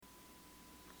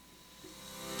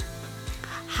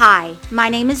Hi, my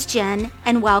name is Jen,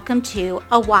 and welcome to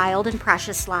A Wild and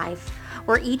Precious Life,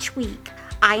 where each week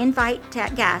I invite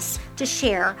guests to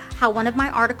share how one of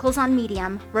my articles on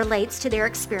Medium relates to their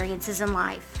experiences in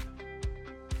life.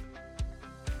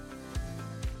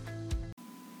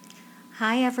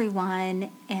 Hi, everyone,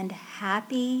 and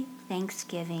happy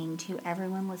Thanksgiving to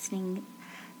everyone listening.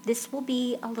 This will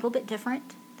be a little bit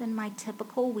different than my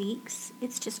typical weeks.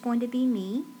 It's just going to be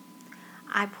me.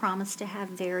 I promise to have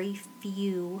very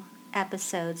few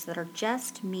episodes that are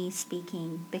just me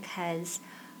speaking because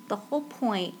the whole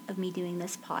point of me doing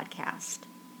this podcast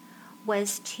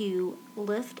was to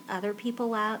lift other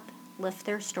people up, lift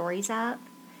their stories up,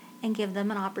 and give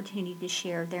them an opportunity to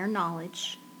share their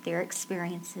knowledge, their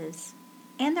experiences,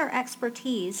 and their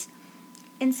expertise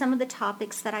in some of the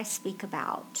topics that I speak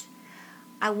about.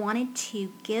 I wanted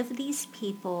to give these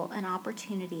people an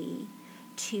opportunity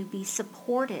to be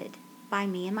supported by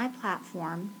me and my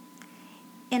platform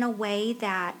in a way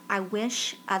that I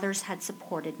wish others had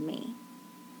supported me.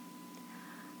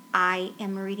 I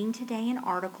am reading today an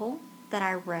article that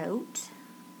I wrote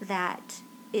that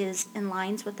is in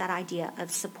lines with that idea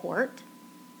of support.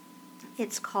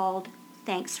 It's called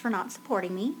Thanks for Not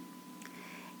Supporting Me,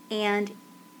 and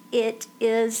it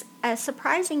is a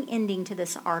surprising ending to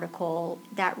this article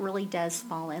that really does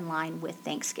fall in line with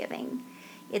Thanksgiving.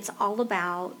 It's all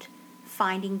about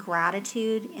finding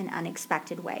gratitude in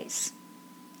unexpected ways.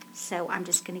 So I'm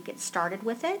just going to get started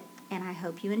with it, and I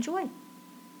hope you enjoy.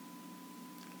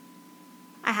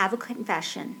 I have a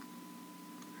confession.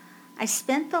 I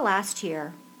spent the last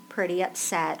year pretty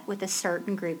upset with a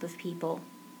certain group of people.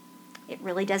 It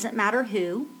really doesn't matter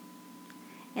who,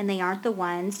 and they aren't the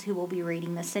ones who will be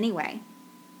reading this anyway.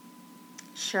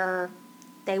 Sure,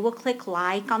 they will click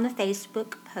like on the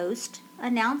Facebook post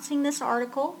announcing this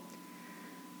article,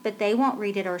 but they won't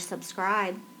read it or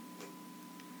subscribe.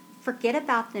 Forget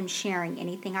about them sharing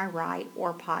anything I write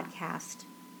or podcast.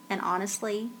 And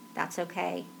honestly, that's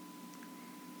okay.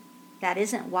 That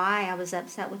isn't why I was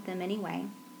upset with them anyway.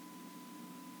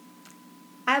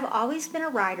 I've always been a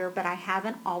writer, but I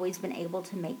haven't always been able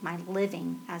to make my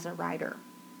living as a writer.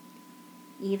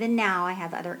 Even now, I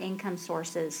have other income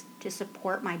sources to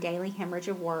support my daily hemorrhage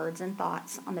of words and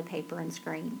thoughts on the paper and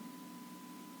screen.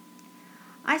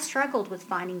 I struggled with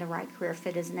finding the right career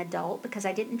fit as an adult because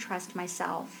I didn't trust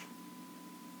myself.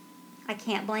 I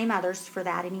can't blame others for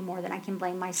that any more than I can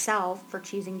blame myself for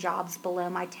choosing jobs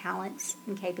below my talents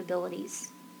and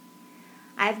capabilities.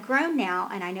 I have grown now,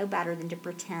 and I know better than to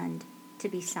pretend to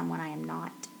be someone I am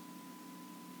not.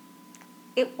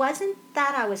 It wasn't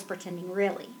that I was pretending,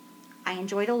 really. I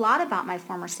enjoyed a lot about my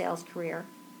former sales career.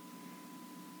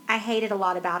 I hated a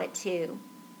lot about it too,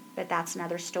 but that's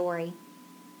another story.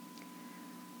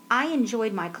 I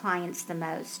enjoyed my clients the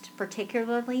most,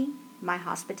 particularly my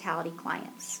hospitality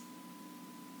clients.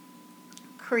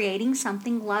 Creating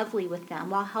something lovely with them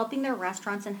while helping their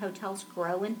restaurants and hotels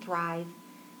grow and thrive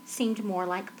seemed more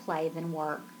like play than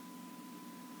work.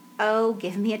 Oh,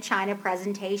 give me a china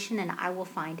presentation and I will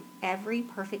find every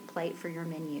perfect plate for your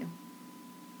menu.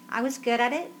 I was good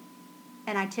at it,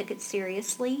 and I took it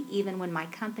seriously even when my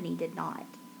company did not.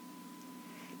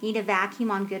 Need a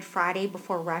vacuum on Good Friday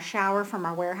before rush hour from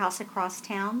our warehouse across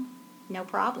town? No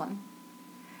problem.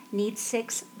 Need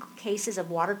 6 cases of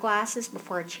water glasses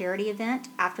before a charity event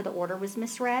after the order was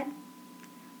misread?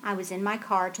 I was in my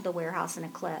car to the warehouse in a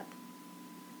clip.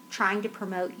 Trying to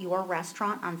promote your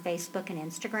restaurant on Facebook and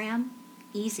Instagram?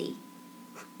 Easy.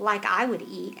 Like I would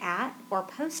eat at or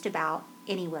post about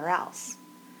anywhere else.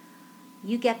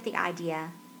 You get the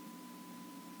idea.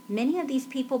 Many of these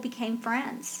people became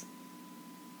friends.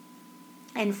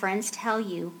 And friends tell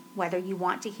you, whether you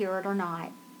want to hear it or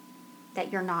not,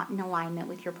 that you're not in alignment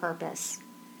with your purpose.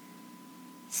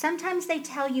 Sometimes they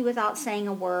tell you without saying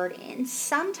a word, and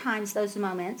sometimes those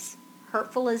moments,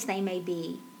 hurtful as they may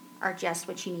be, are just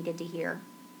what you needed to hear.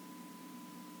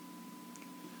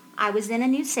 I was in a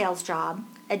new sales job,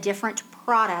 a different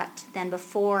product than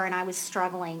before, and I was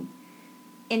struggling.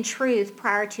 In truth,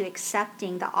 prior to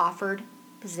accepting the offered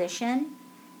position,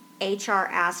 HR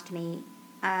asked me,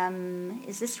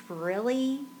 is this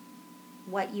really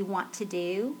what you want to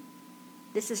do?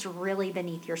 This is really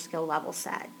beneath your skill level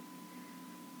set.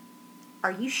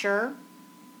 Are you sure?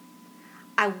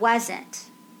 I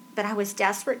wasn't, but I was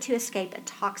desperate to escape a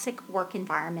toxic work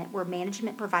environment where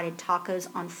management provided tacos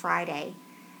on Friday,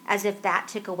 as if that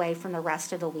took away from the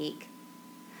rest of the week.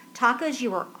 Tacos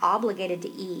you were obligated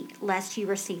to eat, lest you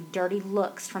receive dirty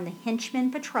looks from the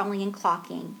henchmen patrolling and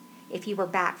clocking if you were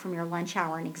back from your lunch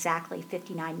hour in exactly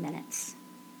 59 minutes.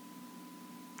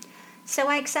 So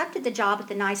I accepted the job at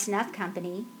the Nice Enough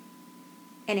company,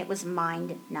 and it was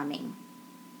mind-numbing.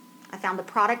 I found the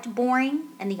product boring,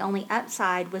 and the only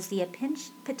upside was the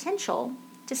potential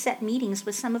to set meetings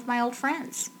with some of my old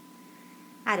friends.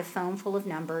 I had a phone full of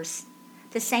numbers,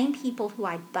 the same people who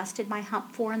I'd busted my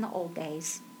hump for in the old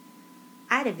days.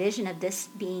 I had a vision of this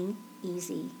being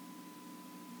easy.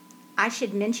 I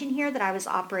should mention here that I was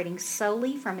operating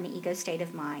solely from an ego state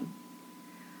of mind.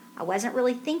 I wasn't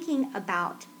really thinking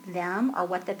about them or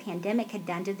what the pandemic had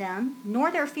done to them, nor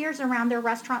their fears around their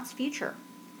restaurant's future.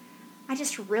 I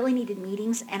just really needed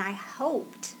meetings, and I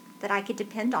hoped that I could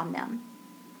depend on them.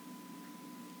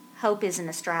 Hope isn't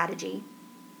a strategy.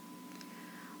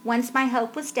 Once my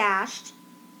hope was dashed,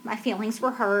 my feelings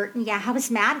were hurt, and I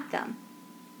was mad at them.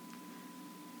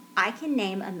 I can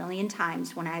name a million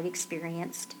times when I've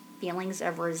experienced feelings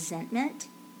of resentment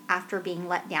after being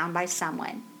let down by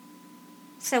someone.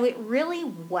 So it really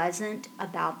wasn't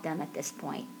about them at this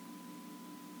point.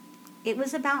 It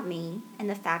was about me and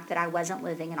the fact that I wasn't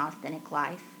living an authentic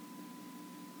life.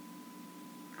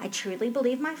 I truly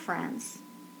believe my friends,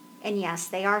 and yes,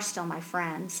 they are still my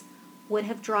friends, would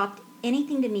have dropped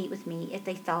anything to meet with me if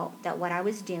they felt that what I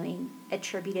was doing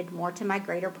attributed more to my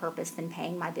greater purpose than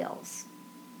paying my bills.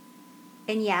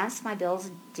 And yes, my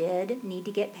bills did need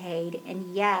to get paid,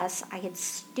 and yes, I had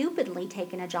stupidly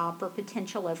taken a job for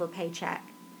potential over paycheck.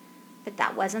 But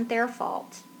that wasn't their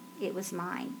fault. It was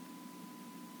mine.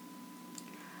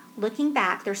 Looking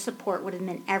back, their support would have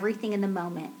meant everything in the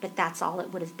moment, but that's all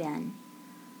it would have been.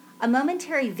 A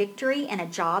momentary victory and a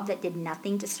job that did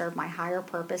nothing to serve my higher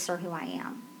purpose or who I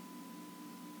am.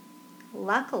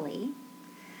 Luckily,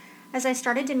 as I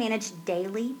started to manage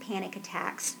daily panic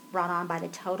attacks brought on by the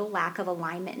total lack of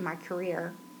alignment in my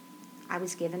career, I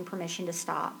was given permission to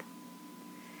stop.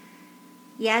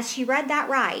 Yes, you read that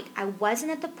right. I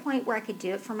wasn't at the point where I could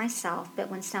do it for myself, but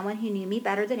when someone who knew me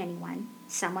better than anyone,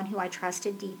 someone who I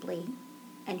trusted deeply,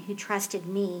 and who trusted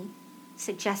me,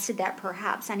 suggested that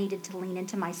perhaps I needed to lean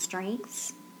into my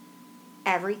strengths,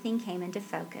 everything came into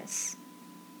focus.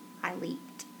 I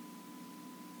leaped.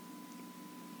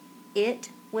 It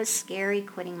was scary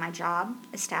quitting my job,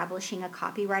 establishing a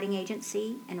copywriting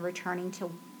agency, and returning to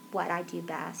what I do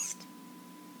best.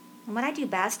 And what I do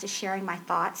best is sharing my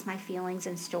thoughts, my feelings,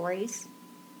 and stories,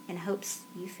 in hopes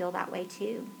you feel that way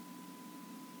too.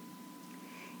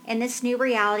 In this new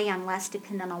reality, I'm less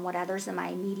dependent on what others in my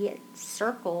immediate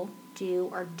circle do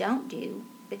or don't do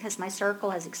because my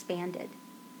circle has expanded.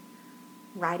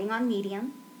 Writing on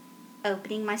Medium,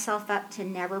 opening myself up to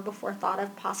never before thought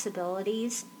of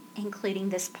possibilities, including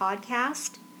this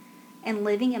podcast, and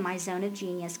living in my zone of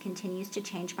genius continues to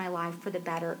change my life for the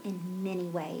better in many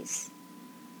ways.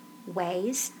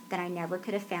 Ways that I never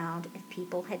could have found if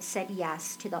people had said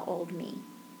yes to the old me.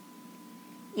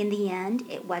 In the end,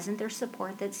 it wasn't their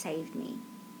support that saved me.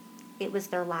 It was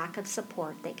their lack of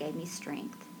support that gave me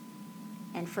strength.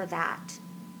 And for that,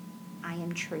 I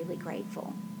am truly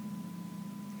grateful.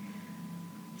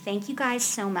 Thank you guys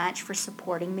so much for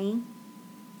supporting me.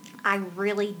 I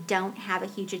really don't have a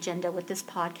huge agenda with this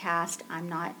podcast. I'm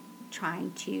not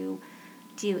trying to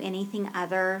do anything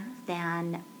other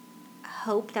than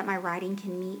hope that my writing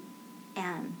can meet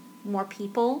more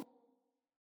people